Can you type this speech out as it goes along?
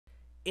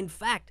In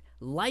fact,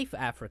 Life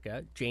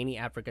Africa, Janie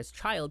Africa's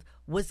child,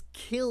 was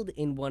killed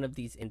in one of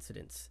these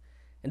incidents.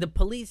 And the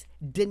police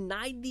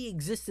denied the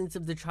existence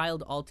of the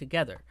child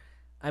altogether.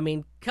 I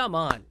mean, come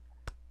on.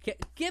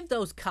 Give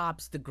those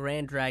cops the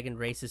Grand Dragon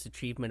Racist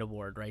Achievement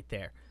Award right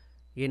there.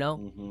 You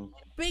know?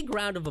 Big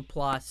round of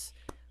applause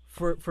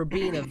for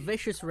being a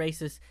vicious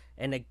racist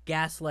and a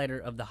gaslighter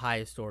of the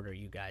highest order,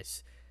 you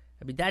guys.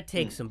 I mean, that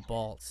takes some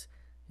balls,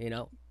 you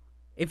know?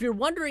 If you're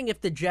wondering if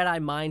the Jedi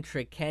mind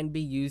trick can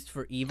be used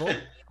for evil,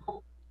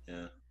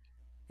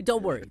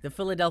 don't worry. The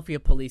Philadelphia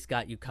police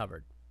got you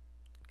covered.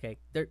 Okay?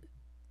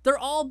 They're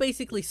all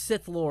basically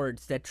Sith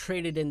Lords that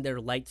traded in their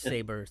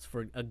lightsabers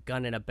for a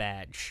gun and a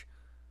badge.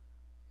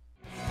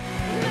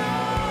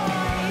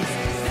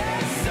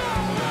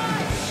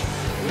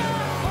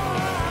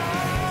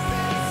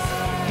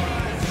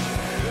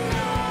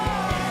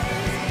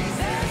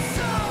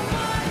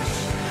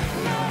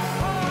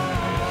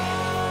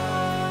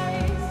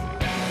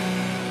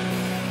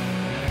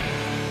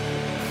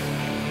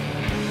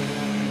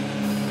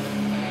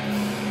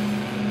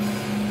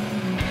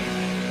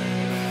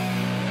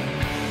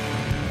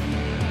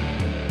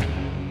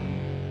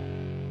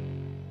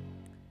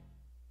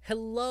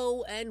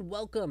 Hello and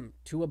welcome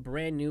to a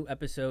brand new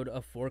episode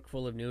of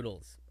Forkful of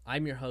Noodles.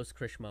 I'm your host,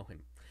 Krish Mohan.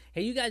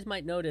 Hey, you guys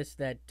might notice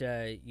that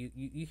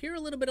you hear a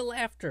little bit of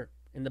laughter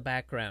in the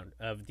background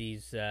of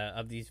these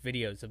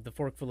videos, of the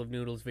Forkful of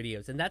Noodles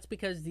videos, and that's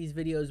because these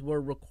videos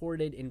were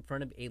recorded in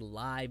front of a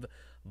live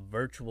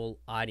virtual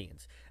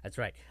audience. That's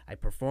right, I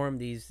perform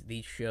these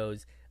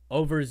shows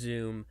over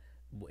Zoom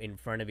in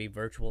front of a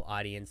virtual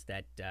audience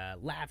that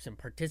laughs and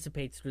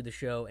participates through the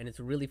show, and it's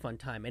a really fun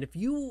time. And if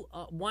you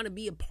want to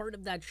be a part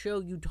of that show,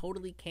 you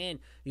totally can.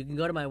 You can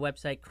go to my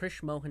website,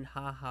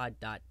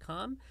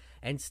 krishmohanhaha.com,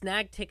 and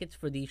snag tickets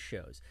for these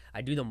shows.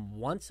 I do them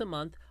once a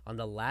month on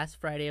the last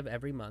Friday of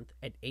every month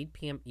at 8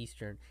 p.m.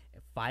 Eastern,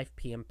 at 5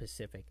 p.m.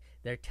 Pacific.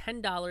 They're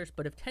 $10,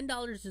 but if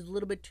 $10 is a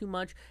little bit too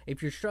much,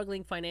 if you're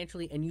struggling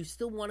financially and you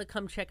still want to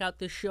come check out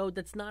this show,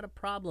 that's not a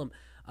problem.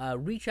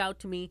 Reach out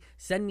to me,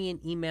 send me an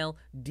email,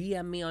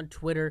 DM me on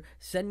Twitter,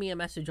 send me a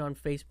message on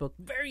Facebook,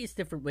 various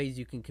different ways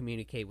you can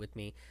communicate with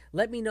me.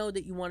 Let me know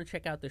that you want to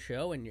check out the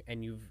show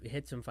and you've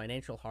hit some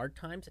financial hard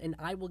times, and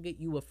I will get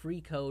you a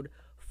free code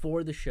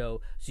for the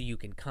show so you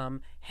can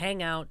come,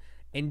 hang out,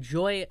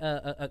 enjoy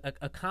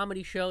a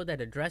comedy show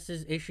that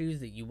addresses issues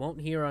that you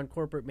won't hear on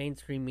corporate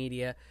mainstream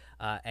media,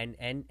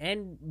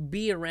 and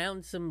be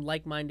around some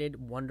like-minded,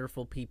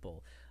 wonderful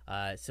people.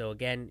 So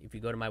again, if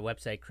you go to my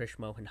website,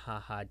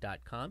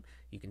 krishmohanhaha.com,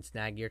 you can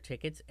snag your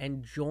tickets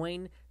and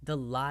join the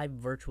live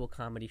virtual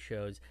comedy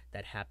shows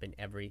that happen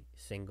every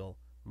single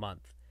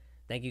month.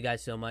 Thank you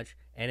guys so much,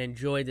 and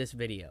enjoy this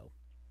video.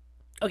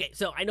 Okay,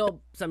 so I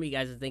know some of you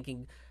guys are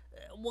thinking,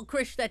 well,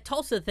 Krish, that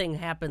Tulsa thing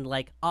happened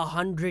like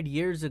 100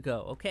 years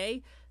ago,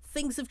 okay?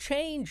 Things have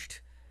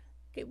changed.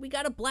 Okay, we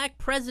got a black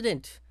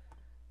president,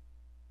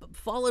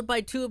 followed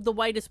by two of the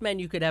whitest men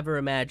you could ever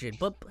imagine.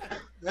 But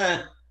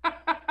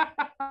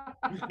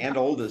and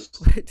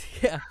oldest.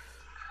 Yeah.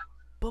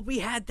 But we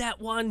had that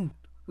one.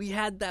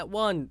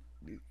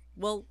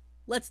 Well,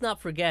 let's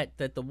not forget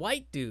that the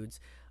white dudes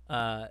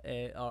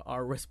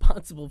are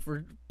responsible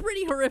for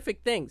pretty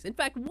horrific things. In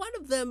fact, one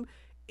of them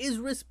is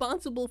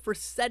responsible for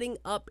setting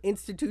up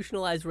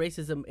institutionalized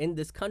racism in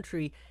this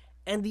country,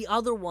 and the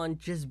other one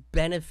just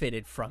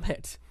benefited from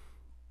it.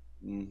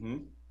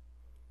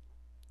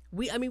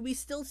 We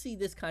still see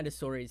this kind of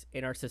stories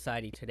in our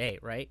society today,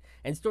 right?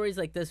 And stories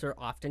like this are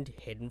often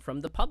hidden from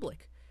the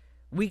public.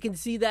 We can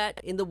see that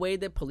in the way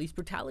that police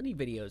brutality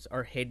videos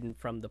are hidden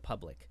from the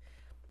public.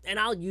 And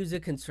I'll use a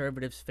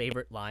conservative's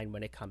favorite line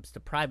when it comes to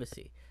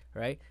privacy,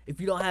 right? If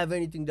you don't have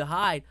anything to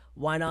hide,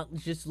 why not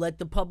just let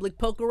the public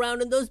poke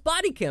around in those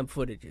body cam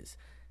footages?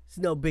 It's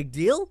no big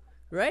deal,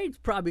 right? It's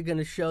probably going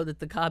to show that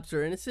the cops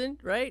are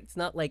innocent, right? It's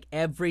not like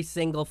every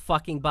single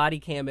fucking body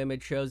cam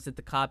image shows that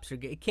the cops are...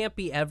 It can't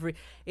be every...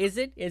 Is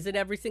it? Is it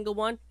every single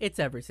one? It's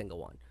every single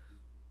one.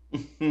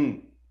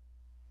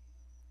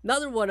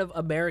 Another one of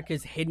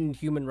America's hidden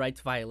human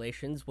rights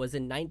violations was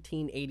in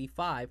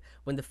 1985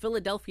 when the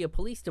Philadelphia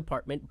Police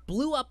Department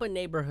blew up a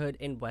neighborhood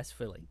in West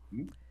Philly.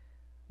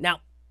 Now,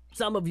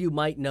 some of you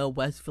might know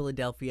West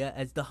Philadelphia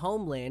as the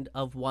homeland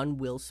of one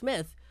Will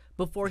Smith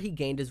before he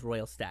gained his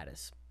royal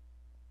status.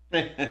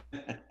 To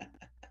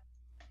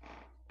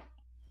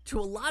a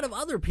lot of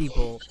other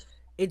people,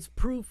 it's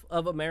proof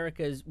of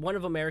one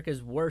of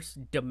America's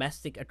worst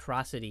domestic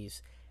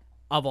atrocities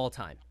of all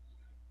time.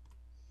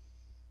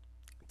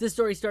 This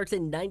story starts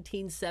in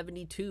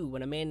 1972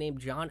 when a man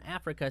named John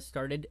Africa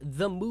started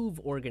the MOVE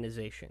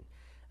organization.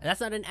 And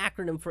that's not an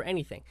acronym for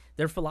anything.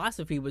 Their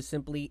philosophy was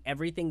simply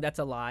everything that's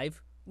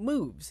alive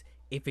moves.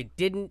 If it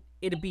didn't,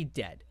 it'd be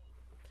dead.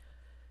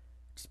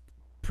 It's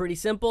pretty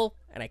simple,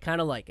 and I kind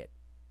of like it.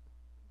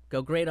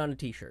 Go great on a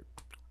t-shirt.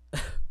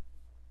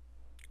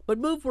 But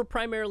MOVE were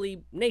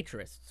primarily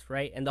naturists,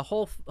 right? And the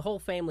whole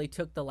family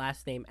took the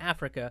last name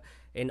Africa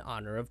in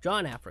honor of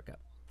John Africa.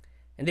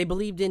 And they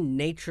believed in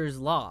nature's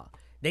law.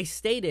 They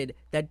stated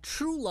that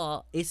true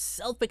law is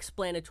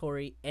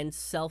self-explanatory and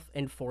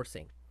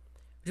self-enforcing,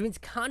 which means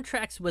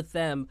contracts with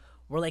them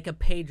were like a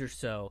page or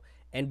so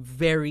and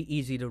very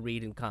easy to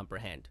read and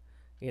comprehend.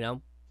 You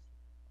know,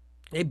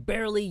 they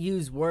barely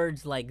use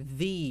words like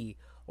thee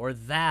or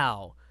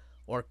thou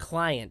or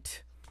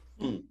client.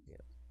 Mm.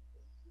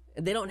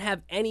 And they don't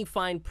have any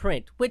fine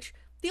print, which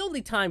the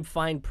only time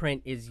fine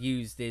print is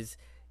used is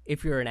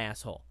if you're an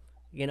asshole.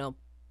 You know,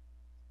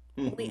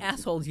 only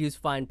assholes use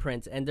fine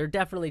prints, and they're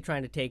definitely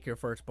trying to take your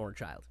firstborn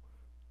child.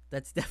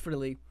 That's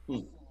definitely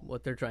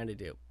what they're trying to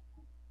do.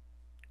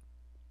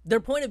 Their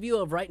point of view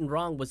of right and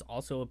wrong was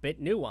also a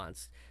bit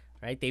nuanced,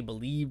 right? They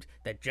believed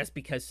that just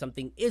because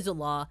something is a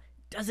law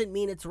doesn't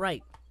mean it's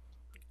right.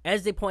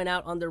 As they point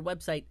out on their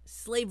website,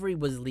 slavery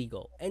was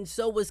legal, and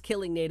so was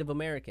killing Native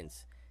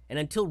Americans. And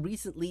until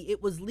recently,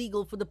 it was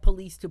legal for the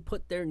police to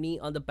put their knee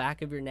on the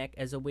back of your neck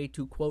as a way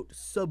to, quote,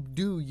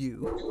 subdue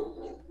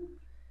you.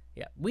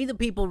 Yeah, we the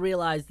people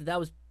realized that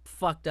was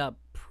fucked up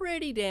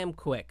pretty damn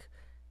quick.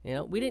 You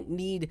know, we didn't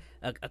need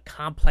a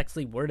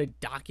complexly worded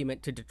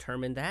document to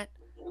determine that.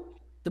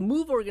 The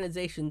MOVE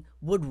organization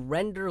would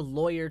render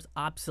lawyers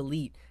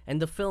obsolete, and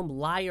the film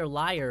Liar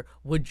Liar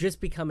would just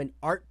become an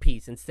art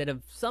piece instead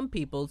of some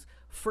people's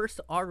first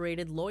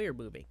R-rated lawyer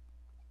movie.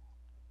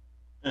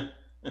 It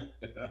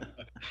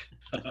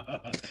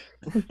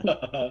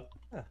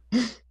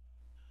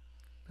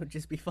would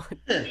just be fun.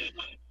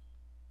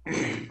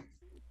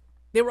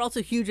 They were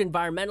also huge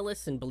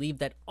environmentalists and believed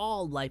that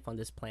all life on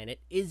this planet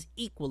is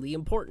equally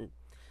important.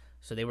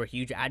 So they were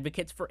huge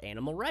advocates for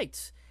animal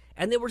rights.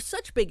 And they were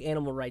such big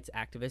animal rights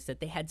activists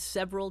that they had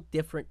several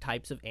different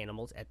types of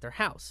animals at their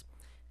house.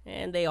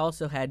 And they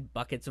also had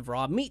buckets of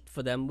raw meat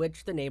for them,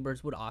 which the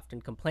neighbors would often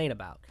complain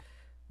about.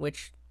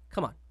 Which,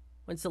 come on,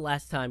 when's the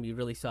last time you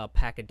really saw a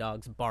pack of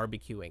dogs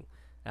barbecuing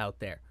out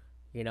there?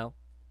 You know?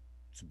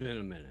 It's been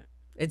a minute.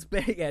 It's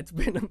been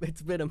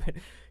a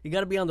minute. You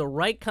got to be on the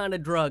right kind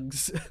of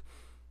drugs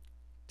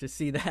to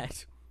see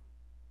that.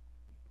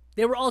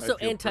 They were also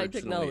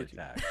anti-technology.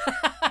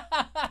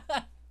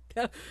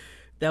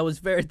 That was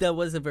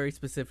a very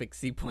specific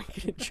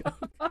C-point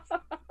joke.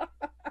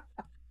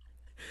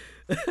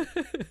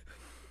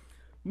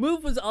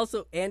 MOVE was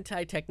also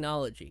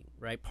anti-technology,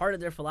 right? Part of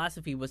their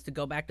philosophy was to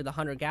go back to the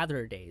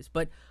hunter-gatherer days,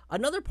 but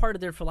another part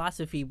of their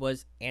philosophy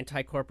was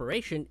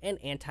anti-corporation and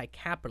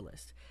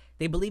anti-capitalist.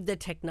 They believed that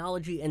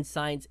technology and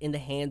science in the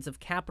hands of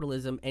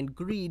capitalism and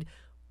greed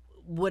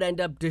would end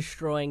up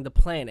destroying the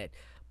planet.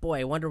 Boy,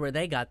 I wonder where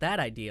they got that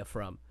idea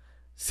from.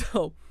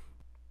 So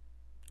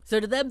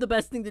to them, the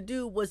best thing to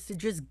do was to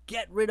just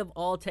get rid of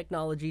all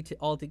technology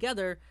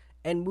altogether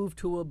and move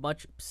to a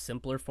much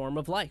simpler form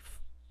of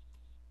life.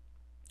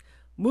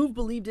 MOVE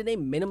believed in a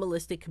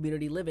minimalistic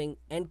community living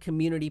and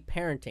community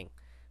parenting.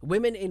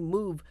 Women in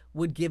MOVE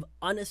would give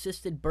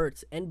unassisted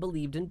births and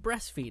believed in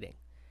breastfeeding.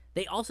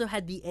 They also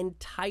had the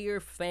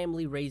entire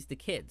family raise the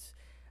kids.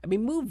 I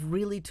mean, MOVE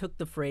really took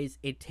the phrase,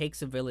 "it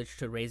takes a village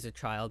to raise a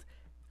child,"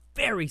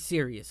 very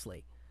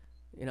seriously,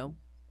 you know?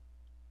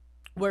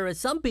 Whereas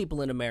some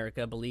people in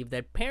America believe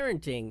that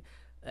parenting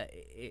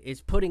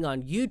is putting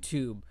on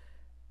YouTube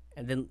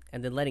and then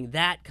letting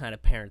that kind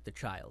of parent the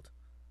child,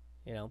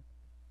 you know?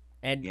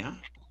 And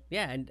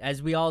and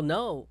as we all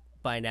know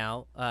by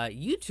now,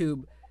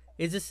 YouTube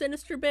is a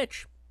sinister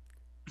bitch.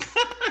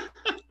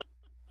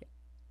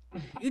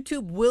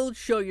 YouTube will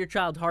show your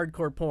child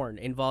hardcore porn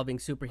involving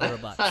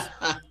superhero butts.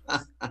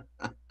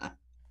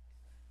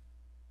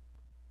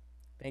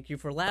 Thank you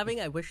for laughing.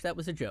 I wish that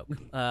was a joke.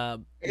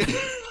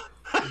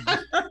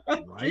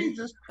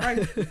 Jesus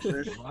Christ.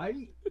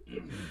 Right?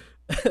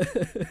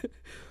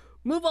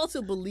 MOVE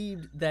also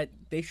believed that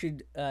they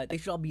should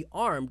all be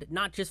armed,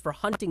 not just for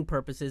hunting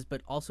purposes,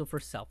 but also for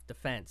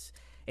self-defense.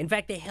 In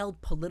fact, they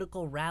held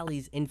political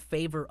rallies in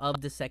favor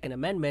of the Second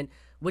Amendment,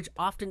 which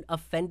often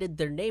offended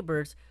their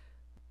neighbors,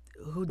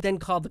 who then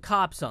called the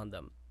cops on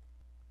them.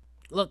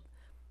 Look,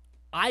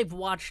 I've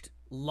watched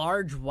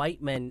large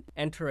white men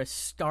enter a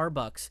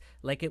Starbucks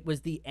like it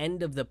was the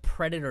end of the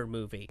Predator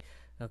movie,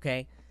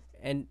 okay?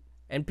 And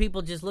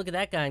people just look at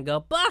that guy and go,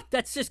 "Bah,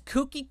 that's just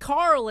kooky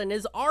Carl and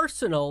his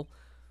arsenal."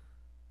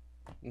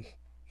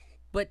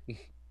 But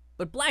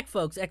black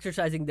folks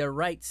exercising their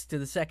rights to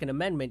the Second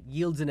Amendment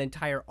yields an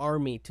entire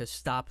army to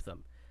stop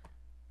them.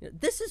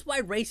 This is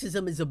why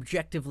racism is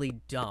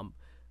objectively dumb,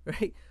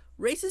 right?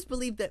 Racists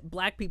believe that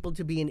black people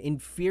to be an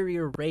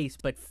inferior race,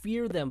 but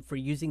fear them for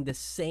using the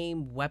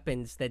same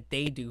weapons that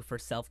they do for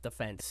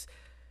self-defense.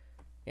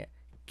 Yeah.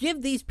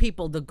 Give these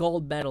people the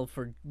gold medal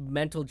for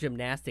mental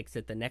gymnastics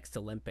at the next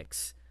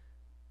Olympics.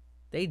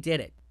 They did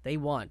it. They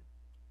won.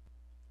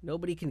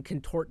 Nobody can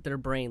contort their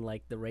brain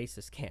like the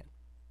racists can.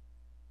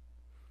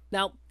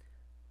 Now,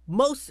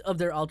 most of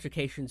their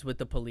altercations with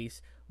the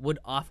police would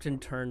often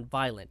turn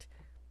violent.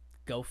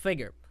 Go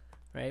figure,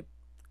 right?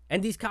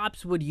 And these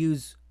cops would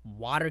use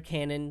water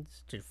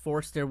cannons to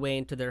force their way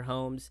into their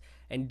homes.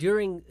 And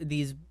during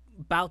these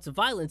bouts of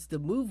violence, the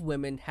MOVE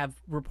women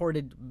have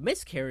reported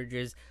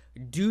miscarriages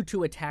due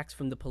to attacks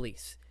from the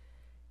police.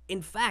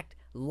 In fact,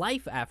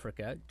 Life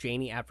Africa,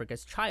 Janie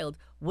Africa's child,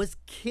 was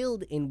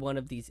killed in one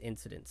of these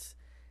incidents.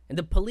 And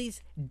the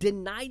police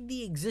denied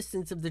the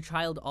existence of the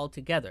child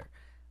altogether.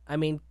 I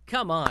mean,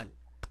 come on.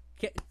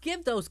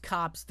 Give those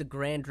cops the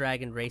Grand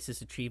Dragon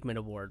Racist Achievement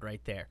Award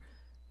right there.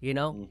 You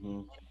know?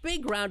 Mm-hmm.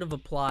 Big round of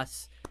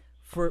applause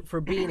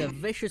for being a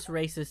vicious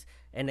racist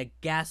and a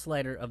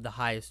gaslighter of the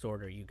highest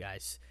order, you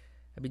guys.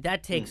 I mean,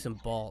 that takes some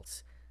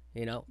balls,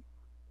 you know?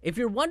 If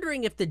you're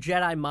wondering if the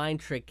Jedi mind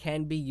trick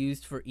can be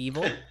used for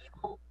evil,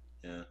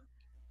 Yeah.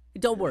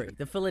 don't worry.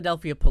 The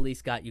Philadelphia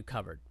police got you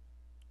covered.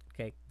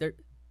 Okay?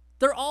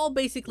 They're all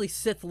basically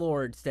Sith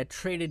Lords that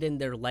traded in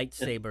their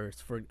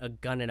lightsabers for a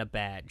gun and a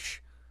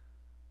badge.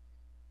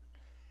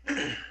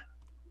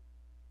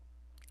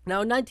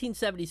 Now, in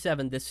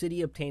 1977, the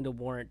city obtained a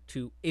warrant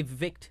to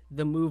evict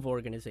the MOVE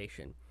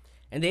organization.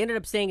 And they ended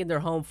up staying in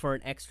their home for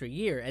an extra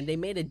year, and they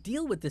made a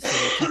deal with the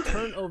city to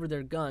turn over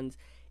their guns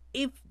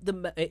if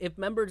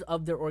members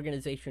of their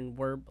organization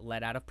were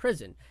let out of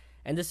prison.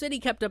 And the city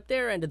kept up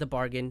their end of the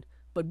bargain,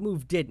 but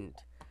MOVE didn't.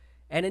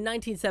 And in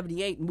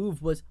 1978,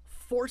 MOVE was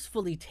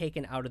forcefully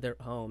taken out of their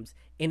homes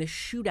in a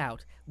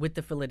shootout with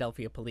the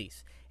Philadelphia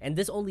police. And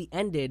this only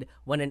ended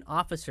when an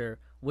officer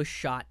was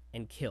shot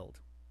and killed.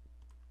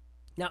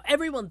 Now,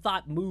 everyone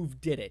thought MOVE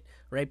did it,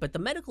 right? But the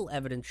medical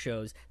evidence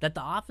shows that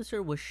the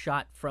officer was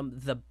shot from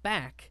the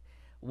back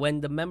when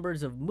the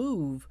members of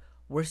MOVE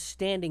were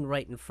standing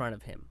right in front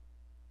of him.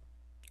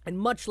 And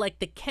much like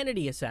the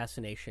Kennedy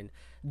assassination,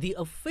 the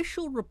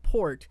official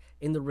report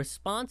in the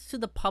response to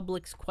the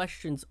public's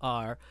questions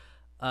are,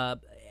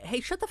 hey,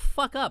 shut the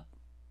fuck up.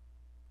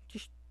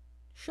 Just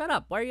shut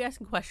up. Why are you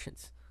asking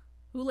questions?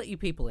 Who let you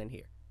people in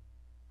here?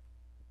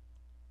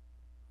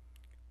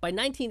 By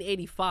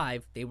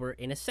 1985, they were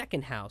in a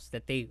second house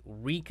that they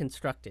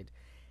reconstructed,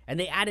 and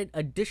they added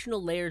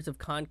additional layers of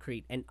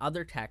concrete and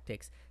other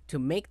tactics to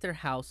make their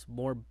house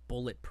more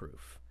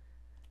bulletproof.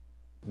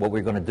 What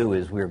we're going to do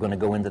is we're going to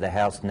go into the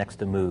house next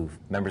to MOVE.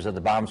 Members of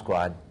the bomb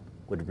squad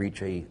would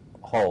reach a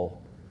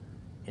hole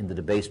into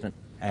the basement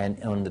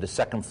and onto the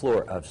second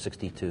floor of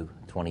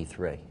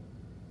 6223.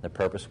 The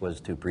purpose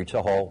was to breach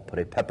a hole, put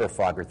a pepper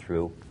fogger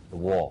through the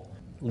wall,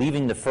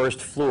 leaving the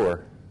first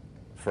floor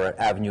for an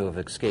avenue of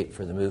escape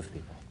for the MOVE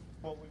people.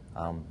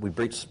 We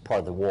breached part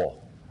of the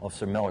wall.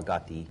 Officer Miller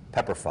got the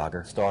pepper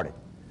fogger started.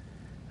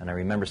 And I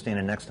remember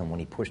standing next to him when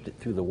he pushed it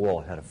through the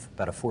wall. It had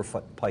about a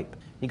 4-foot pipe.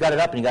 He got it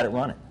up and he got it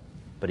running.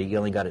 But he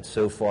only got it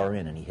so far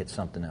in and he hit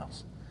something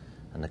else.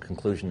 And the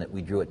conclusion that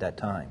we drew at that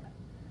time,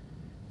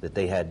 that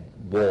they had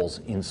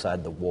walls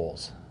inside the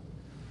walls.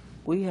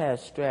 We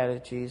had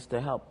strategies to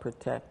help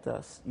protect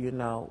us. You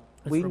know,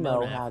 It's we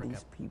remote know how Africa.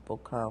 these people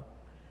come.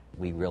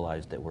 We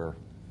realized that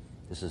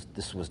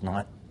this was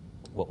not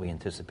what we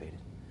anticipated.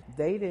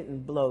 They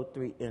didn't blow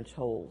 3-inch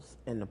holes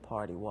in the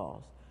party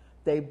walls.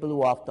 They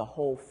blew off the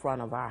whole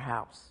front of our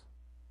house.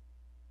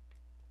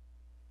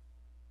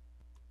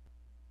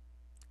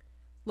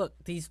 Look,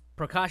 these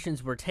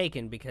precautions were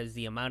taken because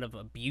the amount of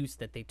abuse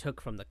that they took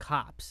from the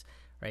cops,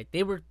 right?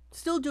 They were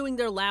still doing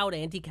their loud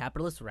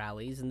anti-capitalist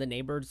rallies, and the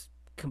neighbors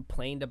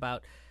complained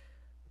about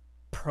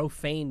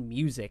profane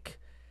music.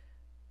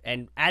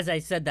 And as I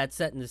said that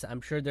sentence,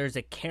 I'm sure there's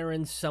a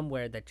Karen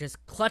somewhere that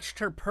just clutched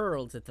her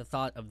pearls at the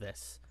thought of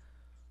this.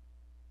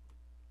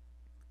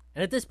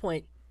 And at this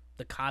point,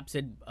 the cops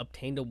had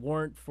obtained a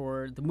warrant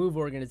for the MOVE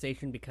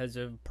organization because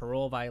of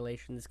parole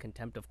violations,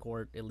 contempt of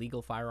court,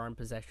 illegal firearm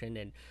possession,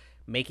 and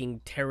making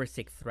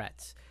terroristic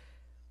threats.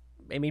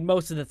 I mean,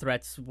 most of the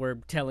threats were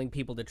telling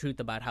people the truth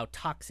about how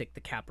toxic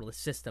the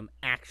capitalist system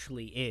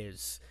actually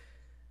is.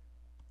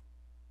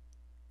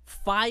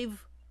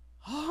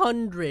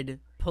 500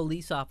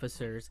 police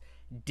officers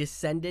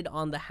descended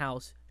on the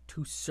house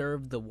to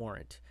serve the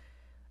warrant.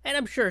 And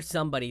I'm sure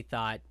somebody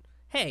thought,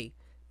 hey,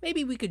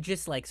 maybe we could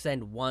just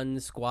send one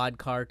squad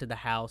car to the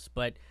house,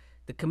 but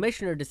the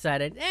commissioner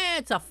decided,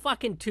 it's a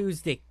fucking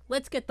Tuesday.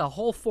 Let's get the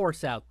whole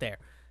force out there,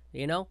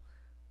 you know?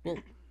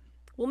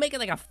 We'll make it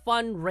like a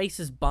fun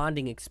racist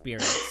bonding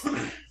experience.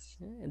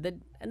 and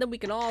then we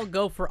can all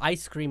go for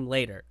ice cream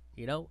later,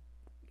 you know?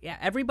 Yeah,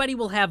 everybody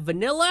will have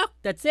vanilla.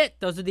 That's it.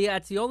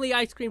 That's the only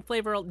ice cream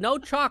flavor. No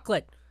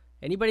chocolate.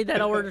 Anybody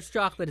that orders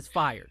chocolate is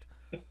fired.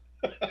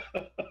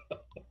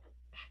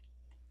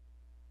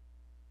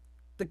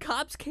 The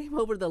cops came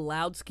over the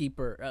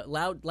loudspeaker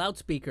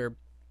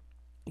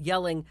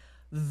yelling,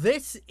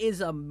 "This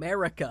is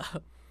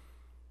America."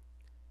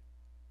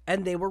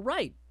 And they were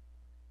right.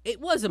 It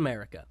was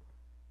America.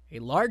 A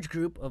large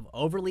group of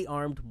overly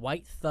armed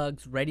white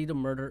thugs ready to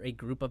murder a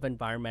group of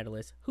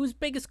environmentalists whose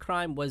biggest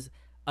crime was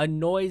a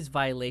noise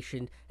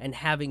violation and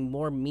having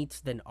more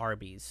meats than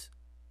Arby's.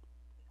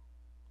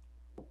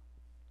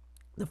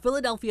 The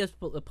Philadelphia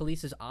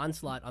police's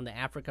onslaught on the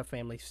Africa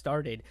family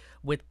started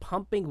with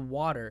pumping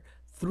water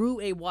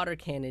through a water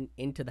cannon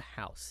into the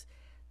house.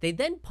 They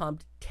then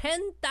pumped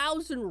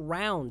 10,000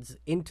 rounds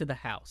into the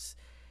house.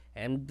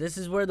 And this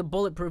is where the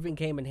bulletproofing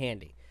came in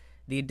handy.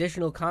 The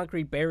additional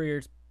concrete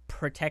barriers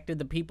protected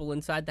the people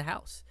inside the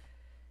house.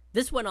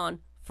 This went on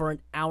for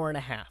an hour and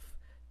a half.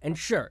 And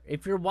sure,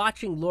 if you're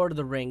watching Lord of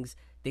the Rings,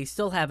 They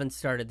still haven't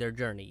started their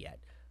journey yet.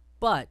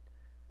 But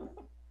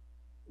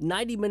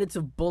 90 minutes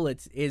of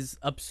bullets is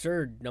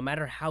absurd no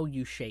matter how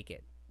you shake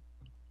it.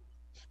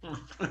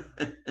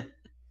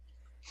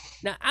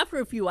 Now, after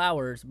a few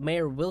hours,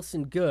 Mayor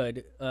Wilson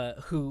Goode,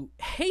 who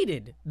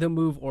hated the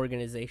MOVE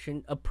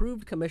organization,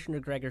 approved Commissioner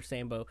Gregor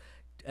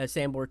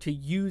Sambor to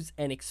use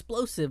an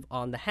explosive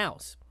on the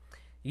house.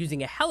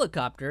 Using a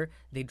helicopter,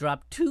 they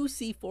dropped 2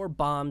 C4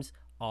 bombs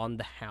on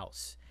the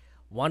house.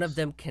 One of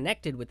them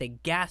connected with a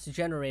gas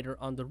generator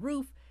on the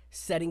roof,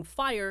 setting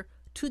fire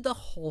to the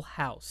whole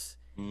house.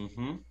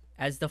 Mm-hmm.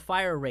 As the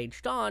fire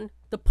raged on,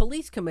 the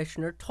police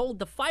commissioner told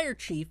the fire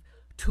chief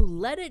to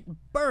let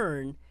it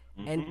burn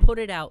and put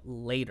it out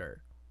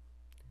later.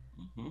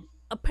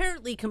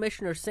 Apparently,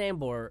 Commissioner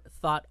Sambor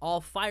thought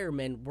all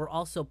firemen were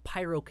also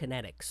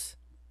pyrokinetics.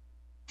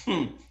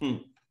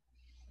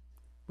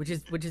 which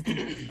is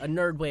a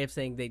nerd way of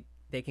saying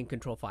they can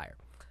control fire.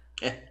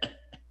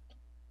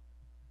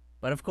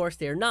 But of course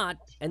they're not,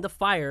 and the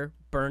fire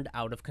burned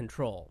out of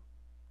control.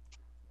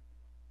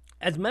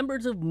 As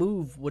members of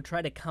MOVE would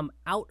try to come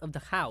out of the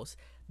house,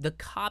 the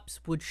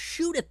cops would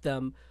shoot at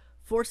them,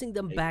 forcing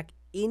them back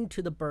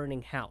into the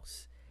burning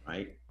house.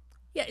 Right.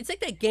 Yeah, it's like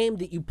that game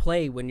that you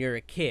play when you're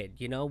a kid,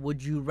 you know?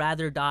 Would you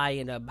rather die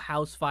in a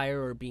house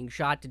fire or being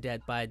shot to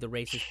death by the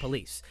racist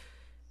police?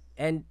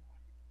 And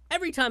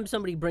every time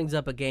somebody brings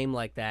up a game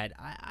like that,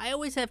 I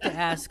always have to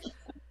ask,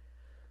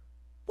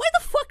 why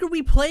the fuck are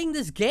we playing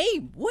this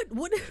game? What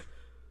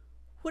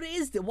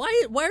is it?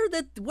 Why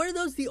are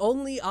those the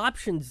only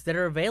options that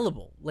are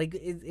available? Like,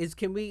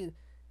 can we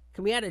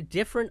add a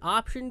different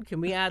option?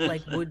 Can we add,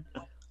 like,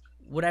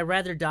 would I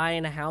rather die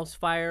in a house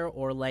fire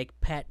or, like,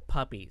 pet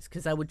puppies?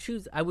 Because I would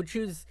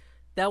choose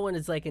that one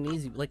is, like, an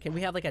easy, like, can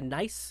we have, like, a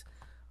nice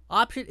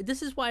option?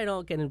 This is why I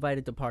don't get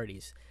invited to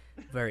parties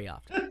very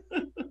often.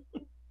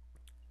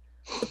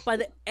 By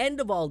the end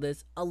of all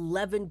this,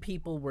 11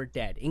 people were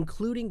dead,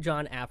 including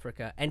John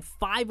Africa, and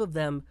 5 of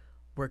them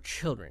were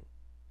children.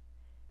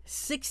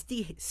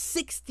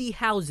 60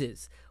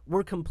 houses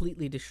were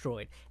completely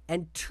destroyed,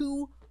 and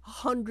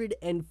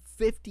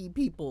 250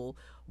 people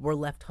were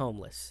left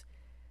homeless.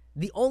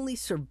 The only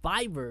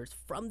survivors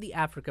from the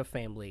Africa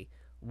family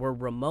were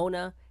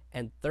Ramona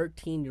and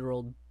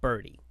 13-year-old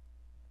Birdie.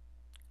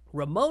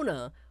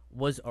 Ramona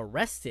was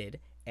arrested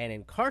and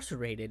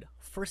incarcerated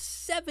for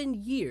 7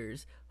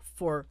 years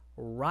for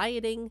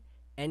rioting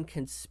and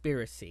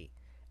conspiracy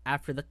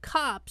after the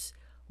cops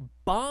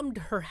bombed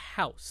her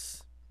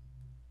house.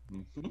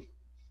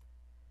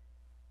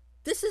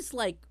 This is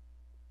like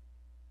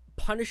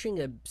punishing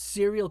a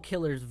serial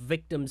killer's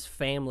victim's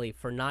family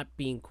for not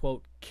being,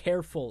 quote,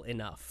 careful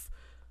enough.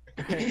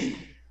 It's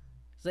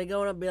like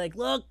going up and be like,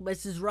 look,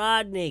 Mrs.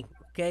 Rodney,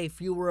 okay,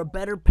 if you were a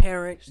better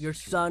parent, your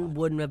son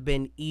wouldn't have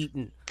been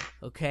eaten,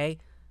 okay?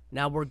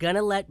 Now we're going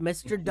to let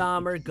Mr.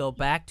 Dahmer go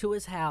back to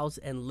his house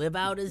and live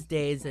out his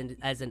days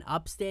as an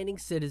upstanding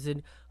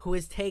citizen who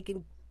has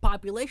taken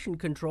population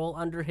control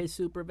under his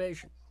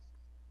supervision.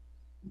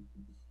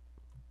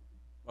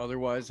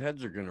 Otherwise,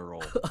 heads are going to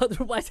roll.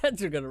 Otherwise,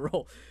 heads are going to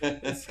roll.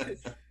 This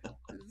is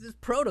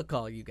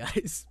protocol, you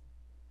guys.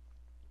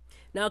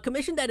 Now, a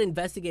commission that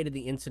investigated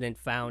the incident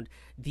found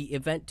the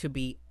event to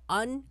be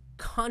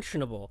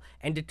unconscionable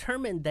and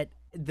determined that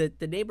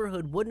the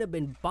neighborhood wouldn't have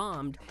been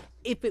bombed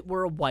if it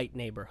were a white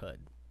neighborhood.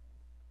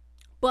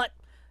 But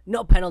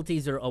no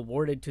penalties are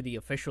awarded to the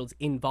officials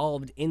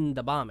involved in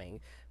the bombing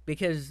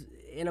because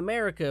in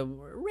America,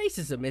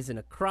 racism isn't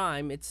a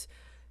crime. It's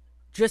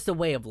just a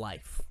way of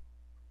life.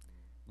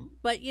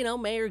 But, you know,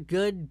 Mayor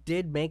Goode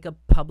did make a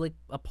public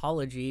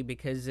apology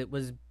because it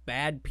was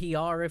bad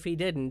PR if he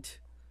didn't.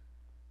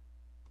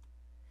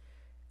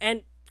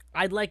 And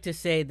I'd like to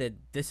say that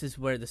this is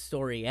where the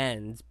story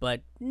ends,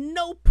 but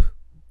nope.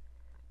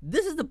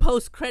 This is the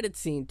post-credit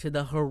scene to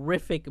the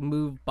horrific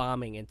MOVE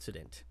bombing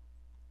incident.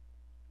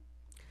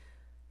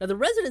 Now, the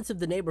residents of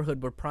the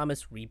neighborhood were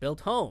promised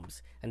rebuilt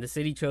homes, and the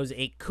city chose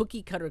a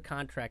cookie-cutter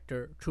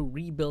contractor to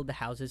rebuild the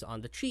houses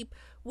on the cheap,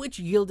 which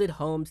yielded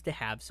homes to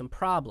have some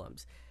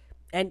problems.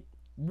 And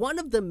one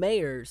of the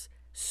mayors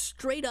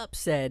straight up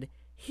said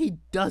he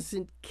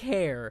doesn't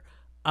care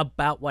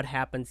about what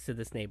happens to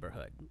this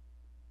neighborhood.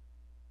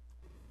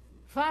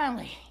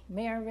 Finally,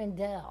 Mayor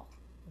Rendell,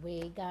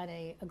 we got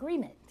an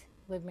agreement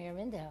with Mayor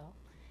Rendell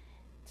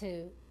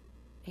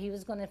he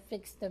was going to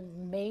fix the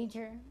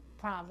major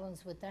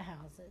problems with the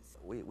houses.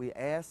 We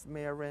asked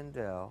Mayor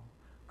Rendell,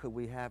 could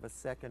we have a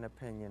second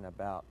opinion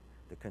about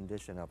the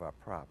condition of our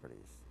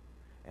properties?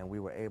 And we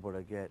were able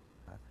to get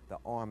the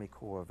Army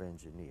Corps of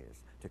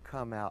Engineers to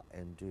come out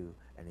and do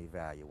an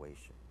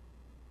evaluation.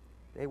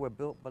 They were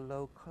built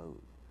below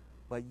code,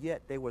 but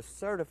yet they were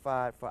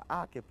certified for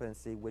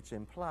occupancy, which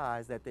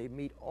implies that they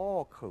meet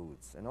all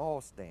codes and all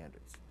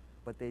standards,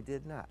 but they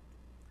did not.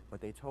 But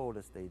they told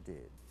us they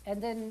did.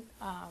 And then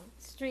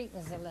Street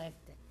was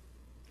elected.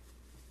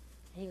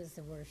 He was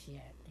the worst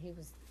yet. He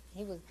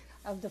was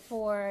of the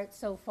 4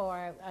 so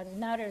far.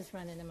 Nutter's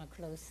running him a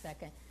close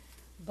second,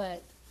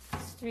 but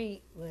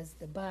Street was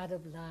the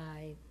bottom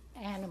line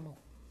animal.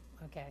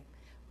 Okay,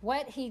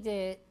 what he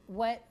did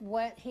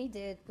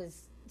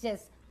was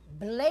just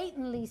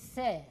blatantly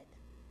said,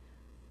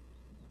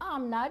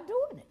 I'm not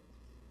doing it.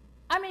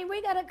 I mean,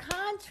 we got a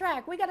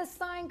contract. We got a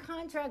signed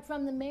contract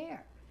from the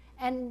mayor.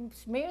 And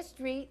Mayor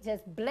Street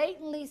just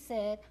blatantly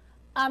said,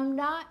 I'm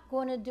not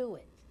going to do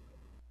it.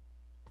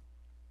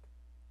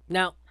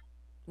 Now,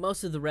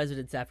 most of the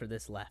residents after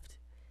this left.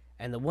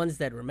 And the ones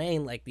that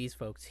remain, like these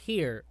folks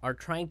here, are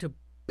trying to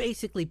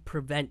basically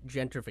prevent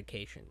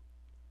gentrification.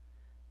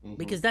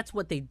 Because that's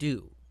what they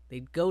do. They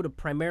go to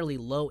primarily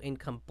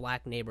low-income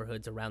black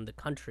neighborhoods around the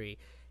country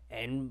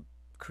and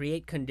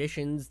create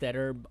conditions that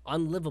are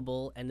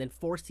unlivable and then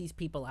force these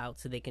people out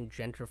so they can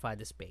gentrify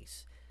the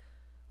space.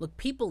 Look,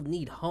 people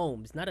need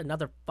homes, not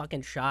another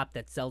fucking shop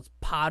that sells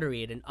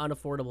pottery at an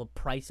unaffordable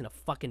price in a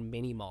fucking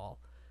mini mall.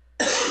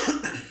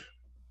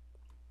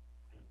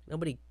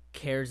 Nobody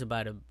cares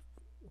about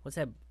what's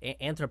that,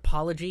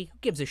 anthropology? Who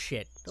gives a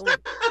shit?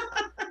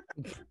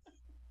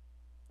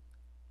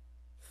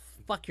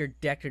 Fuck your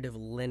decorative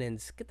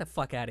linens. Get the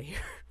fuck out of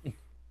here.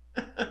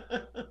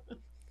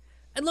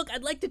 And look,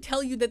 I'd like to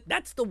tell you that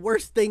that's the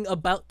worst thing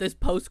about this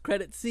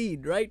post-credit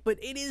scene, right?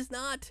 But it is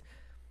not.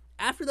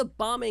 After the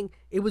bombing,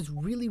 it was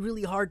really,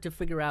 really hard to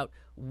figure out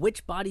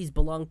which bodies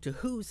belonged to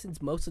who,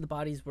 since most of the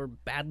bodies were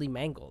badly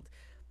mangled.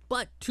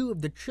 But two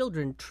of the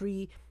children,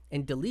 Tree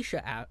and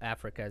Delisha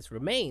Africa's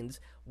remains,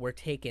 were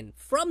taken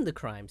from the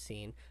crime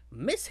scene,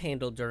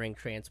 mishandled during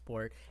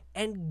transport,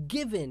 and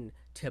given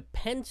to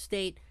Penn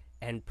State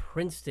and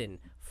Princeton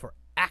for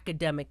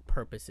academic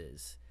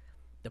purposes.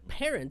 The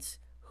parents,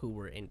 who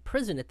were in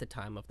prison at the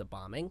time of the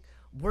bombing,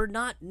 were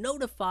not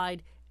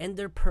notified and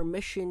their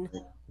permission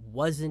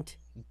wasn't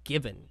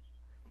given.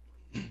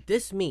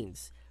 This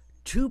means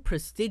two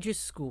prestigious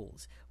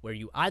schools where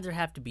you either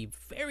have to be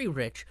very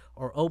rich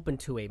or open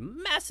to a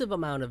massive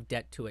amount of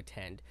debt to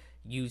attend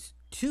use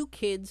two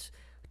kids'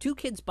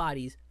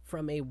 bodies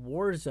from a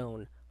war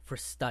zone for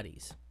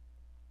studies.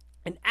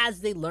 And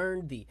as they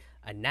learned the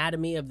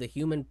anatomy of the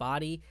human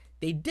body,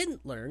 they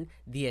didn't learn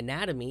the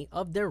anatomy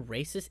of their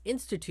racist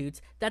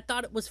institutes that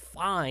thought it was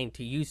fine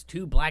to use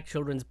two black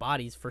children's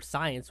bodies for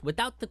science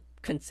without the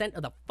consent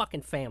of the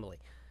fucking family.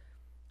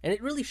 And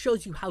it really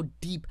shows you how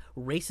deep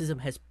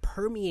racism has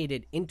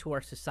permeated into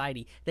our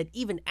society that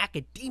even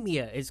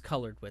academia is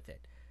colored with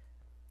it.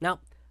 Now,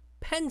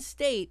 Penn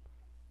State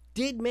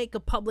did make a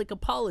public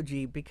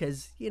apology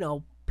because,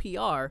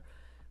 PR,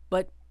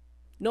 but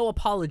no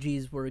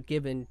apologies were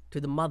given to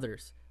the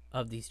mothers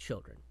of these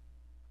children.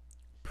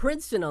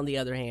 Princeton, on the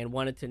other hand,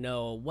 wanted to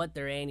know what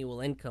their annual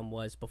income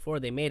was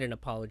before they made an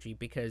apology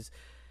because,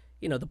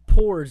 the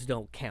poors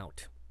don't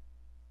count.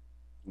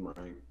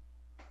 Right.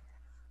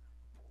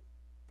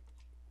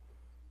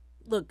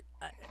 Look,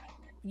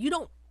 you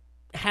don't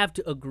have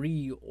to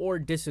agree or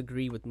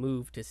disagree with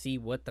Move to see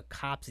what the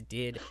cops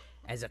did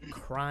as a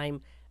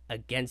crime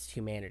against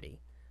humanity.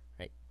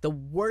 Right? The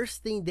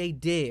worst thing they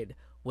did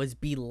was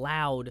be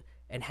loud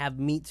and have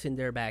meets in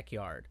their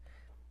backyard.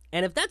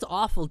 And if that's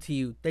awful to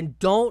you, then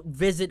don't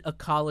visit a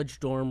college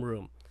dorm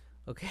room,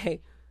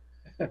 okay?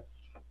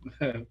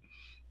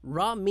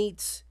 Raw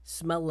meats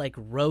smell like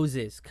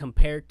roses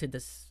compared to the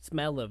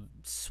smell of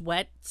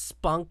sweat,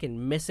 spunk,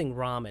 and missing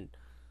ramen.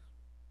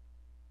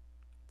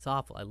 It's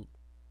awful.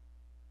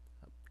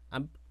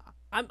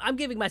 I'm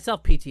giving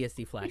myself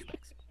PTSD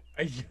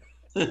flashbacks.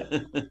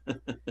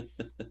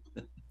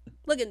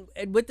 Look,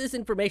 and with this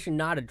information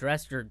not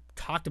addressed or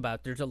talked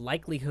about, there's a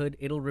likelihood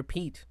it'll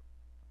repeat.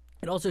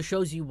 It also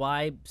shows you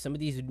why some of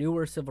these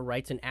newer civil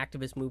rights and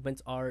activist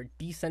movements are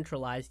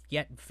decentralized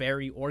yet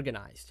very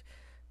organized.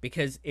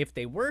 Because if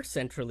they were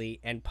centrally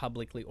and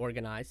publicly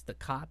organized, the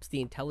cops, the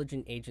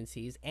intelligence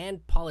agencies,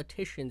 and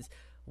politicians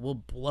will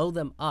blow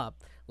them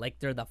up like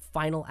they're the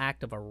final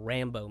act of a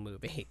Rambo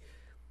movie.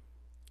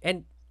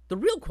 And the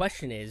real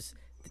question is,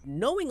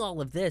 knowing all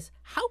of this,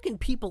 how can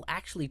people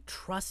actually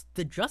trust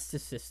the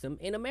justice system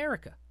in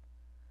America?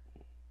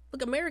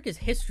 Look, America's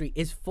history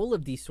is full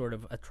of these sort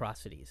of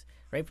atrocities,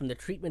 right? From the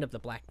treatment of the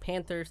Black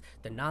Panthers,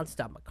 the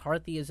nonstop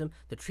McCarthyism,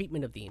 the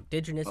treatment of the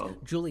indigenous,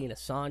 Julian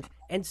Assange,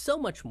 and so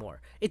much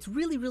more. It's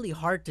really, really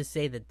hard to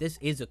say that this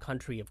is a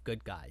country of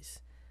good guys.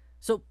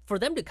 So for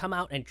them to come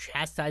out and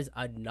chastise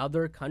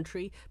another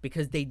country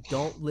because they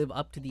don't live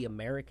up to the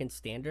American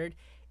standard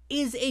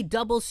is a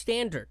double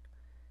standard.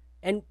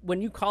 And when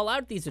you call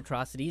out these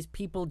atrocities,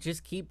 people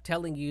just keep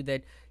telling you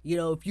that,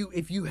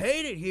 if you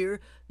hate it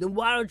here, then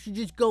why don't you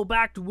just go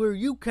back to where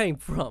you came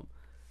from?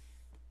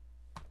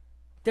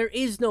 There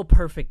is no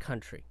perfect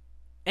country.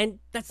 And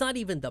that's not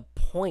even the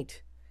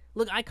point.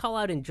 Look, I call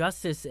out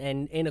injustice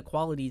and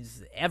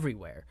inequalities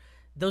everywhere.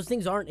 Those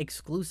things aren't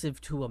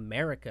exclusive to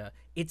America.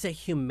 It's a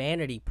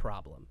humanity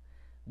problem.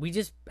 We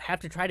just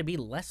have to try to be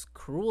less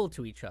cruel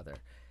to each other.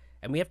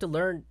 And we have to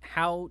learn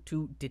how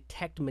to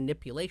detect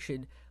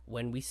manipulation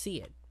when we see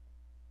it.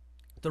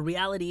 The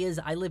reality is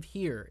I live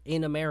here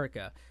in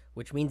America,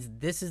 which means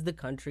this is the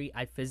country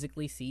I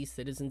physically see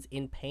citizens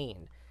in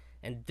pain.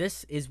 And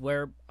this is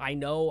where I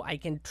know I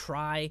can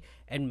try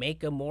and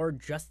make a more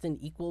just and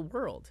equal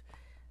world.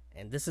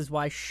 And this is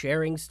why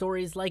sharing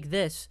stories like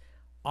this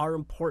are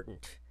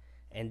important.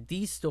 And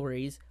these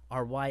stories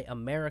are why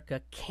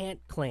America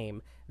can't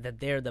claim that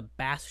they're the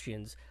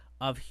bastions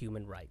of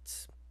human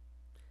rights.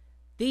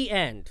 The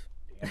end.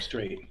 Damn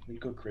straight. We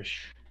go,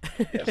 Krish.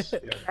 Yes. Yeah.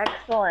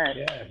 Excellent.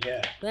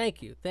 Yeah.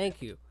 Thank you.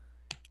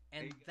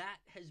 And that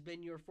has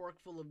been your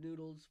Forkful of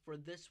Noodles for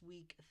this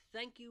week.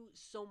 Thank you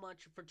so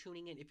much for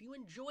tuning in. If you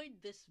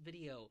enjoyed this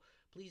video,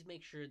 please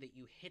make sure that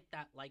you hit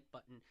that like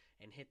button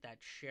and hit that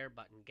share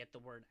button. Get the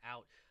word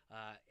out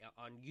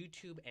on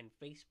YouTube and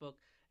Facebook.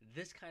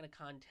 This kind of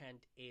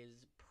content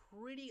is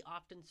pretty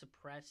often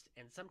suppressed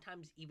and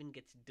sometimes even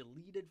gets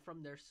deleted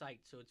from their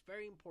site. So it's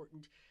very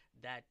important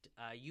that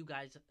you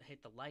guys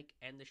hit the like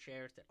and the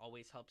shares. That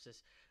always helps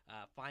us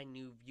find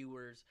new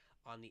viewers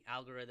on the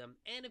algorithm.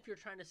 And if you're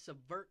trying to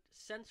subvert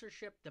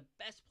censorship, the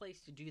best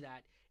place to do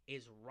that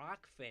is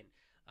Rockfin.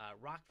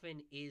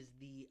 Rockfin is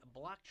the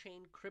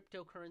blockchain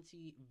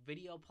cryptocurrency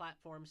video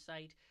platform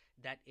site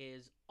that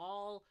is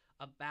all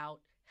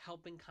about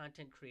helping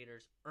content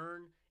creators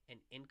earn an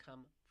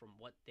income from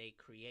what they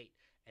create.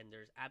 And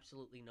there's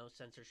absolutely no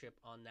censorship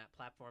on that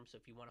platform. So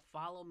if you want to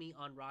follow me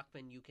on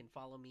Rockfin, you can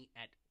follow me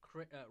at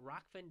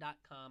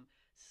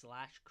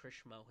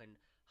rockfin.com/KrishMohan.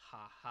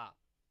 Haha.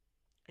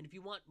 And if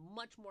you want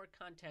much more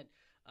content,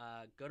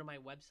 go to my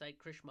website,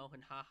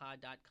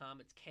 krishmohanhaha.com.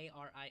 It's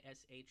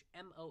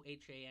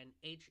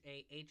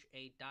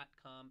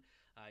KrishMohanhaha.com.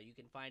 You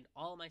can find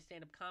all my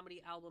stand-up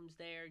comedy albums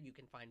there. You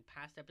can find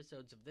past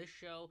episodes of this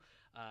show.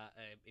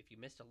 If you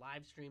missed a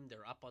live stream,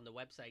 they're up on the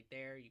website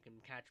there. You can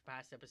catch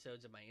past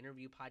episodes of my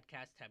interview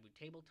podcast, Taboo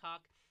Table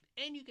Talk.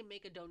 And you can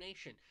make a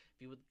donation.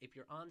 If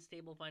you're on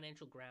stable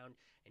financial ground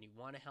and you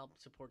want to help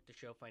support the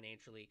show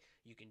financially,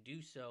 you can do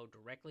so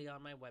directly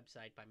on my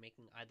website by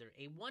making either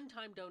a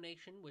one-time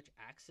donation, which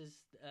acts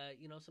as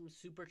some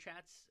super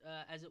chats,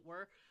 as it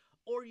were,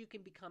 or you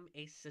can become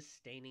a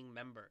sustaining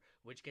member,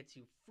 which gets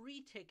you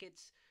free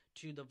tickets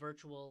to the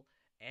virtual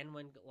and,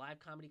 when live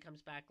comedy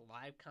comes back,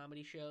 live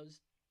comedy shows,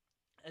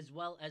 as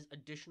well as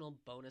additional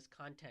bonus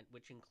content,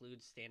 which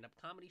includes stand-up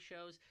comedy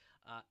shows,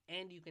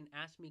 and you can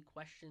ask me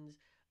questions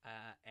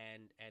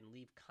and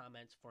leave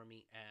comments for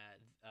me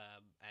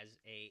as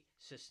a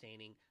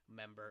sustaining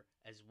member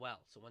as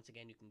well. So once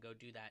again, you can go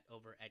do that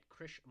over at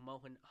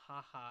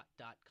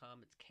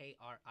krishmohanhaha.com. It's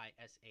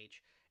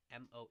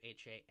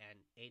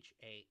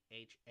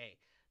KrishMohanhaha.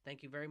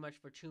 Thank you very much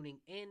for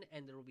tuning in,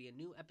 and there will be a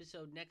new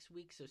episode next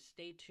week, so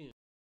stay tuned.